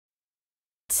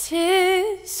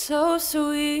'Tis so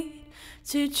sweet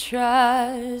to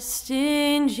trust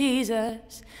in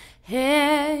Jesus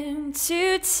and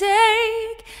to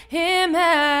take him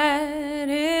at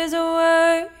his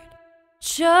word,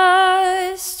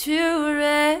 just to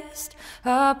rest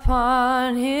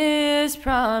upon his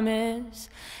promise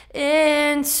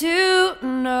and to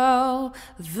know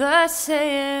thus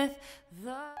saith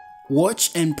the...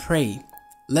 Watch and pray,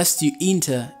 lest you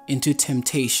enter into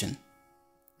temptation.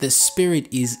 The spirit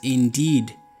is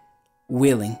indeed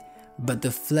willing, but the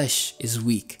flesh is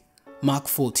weak. Mark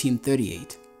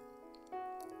 14:38.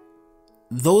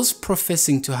 Those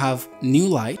professing to have new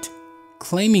light,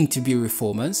 claiming to be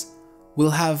reformers, will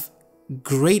have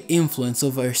great influence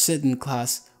over a certain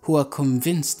class who are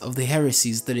convinced of the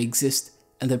heresies that exist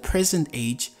in the present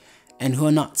age and who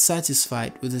are not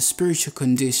satisfied with the spiritual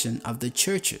condition of the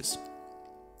churches.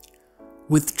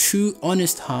 With true,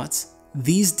 honest hearts,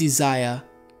 these desire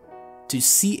to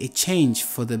see a change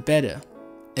for the better,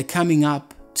 a coming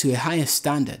up to a higher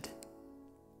standard.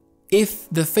 If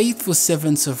the faithful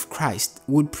servants of Christ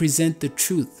would present the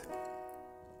truth,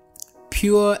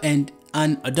 pure and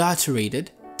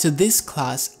unadulterated, to this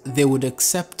class, they would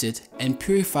accept it and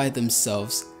purify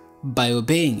themselves by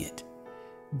obeying it.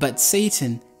 But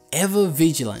Satan, ever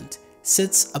vigilant,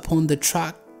 sits upon the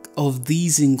track of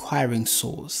these inquiring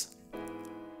souls.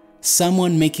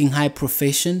 Someone making high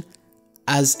profession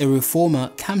as a reformer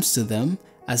comes to them,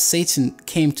 as Satan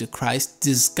came to Christ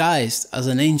disguised as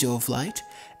an angel of light,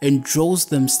 and draws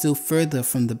them still further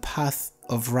from the path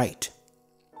of right.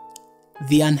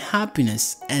 The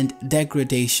unhappiness and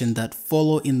degradation that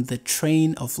follow in the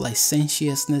train of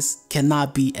licentiousness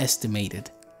cannot be estimated.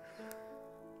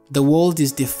 The world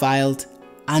is defiled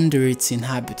under its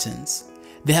inhabitants.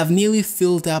 They have nearly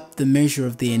filled up the measure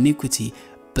of their iniquity,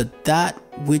 but that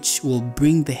which will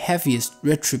bring the heaviest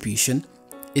retribution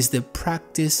is the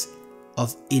practice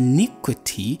of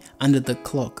iniquity under the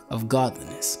cloak of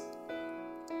godliness.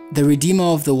 The Redeemer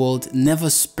of the world never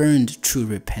spurned true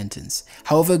repentance,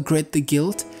 however great the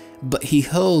guilt, but he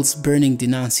hurls burning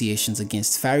denunciations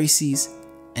against Pharisees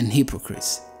and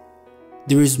hypocrites.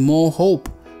 There is more hope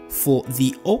for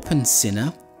the open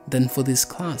sinner than for this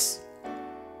class.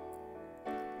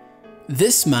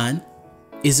 This man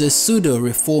is a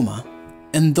pseudo-reformer,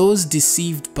 and those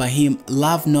deceived by him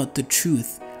love not the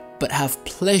truth, but have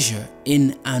pleasure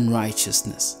in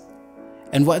unrighteousness.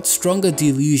 And what stronger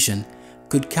delusion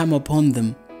could come upon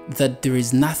them that there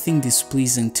is nothing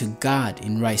displeasing to God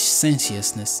in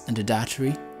licentiousness and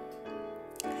adultery?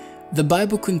 The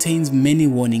Bible contains many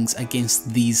warnings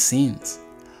against these sins.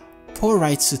 Paul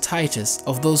writes to Titus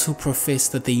of those who profess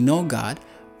that they know God,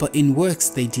 but in works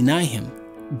they deny him,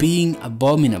 being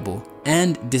abominable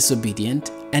and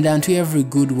disobedient, and unto every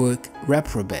good work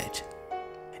reprobate.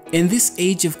 In this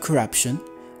age of corruption,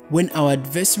 when our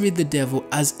adversary the devil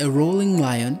as a rolling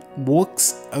lion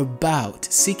walks about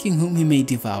seeking whom he may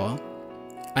devour,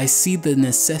 I see the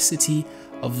necessity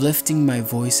of lifting my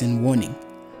voice in warning.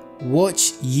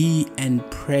 Watch ye and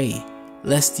pray,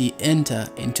 lest ye enter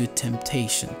into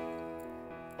temptation.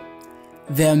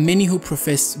 There are many who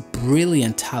profess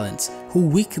brilliant talents, who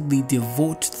wickedly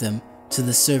devote them to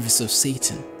the service of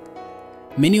Satan.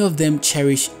 Many of them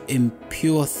cherish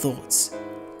impure thoughts,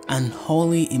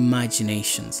 unholy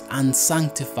imaginations,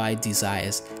 unsanctified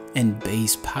desires, and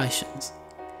base passions.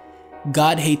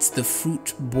 God hates the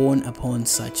fruit borne upon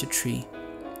such a tree.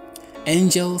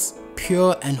 Angels,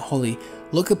 pure and holy,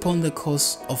 look upon the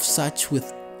course of such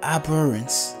with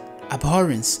abhorrence,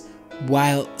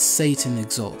 while Satan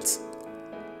exalts.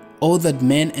 Oh, that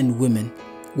men and women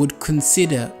would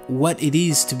consider what it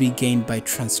is to be gained by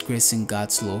transgressing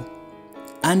God's law.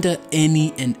 Under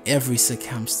any and every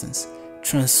circumstance,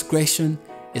 transgression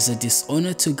is a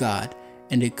dishonor to God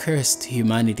and a curse to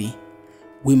humanity.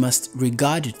 We must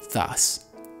regard it thus,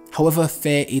 however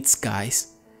fair its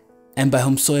guise, and by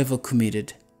whomsoever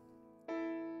committed.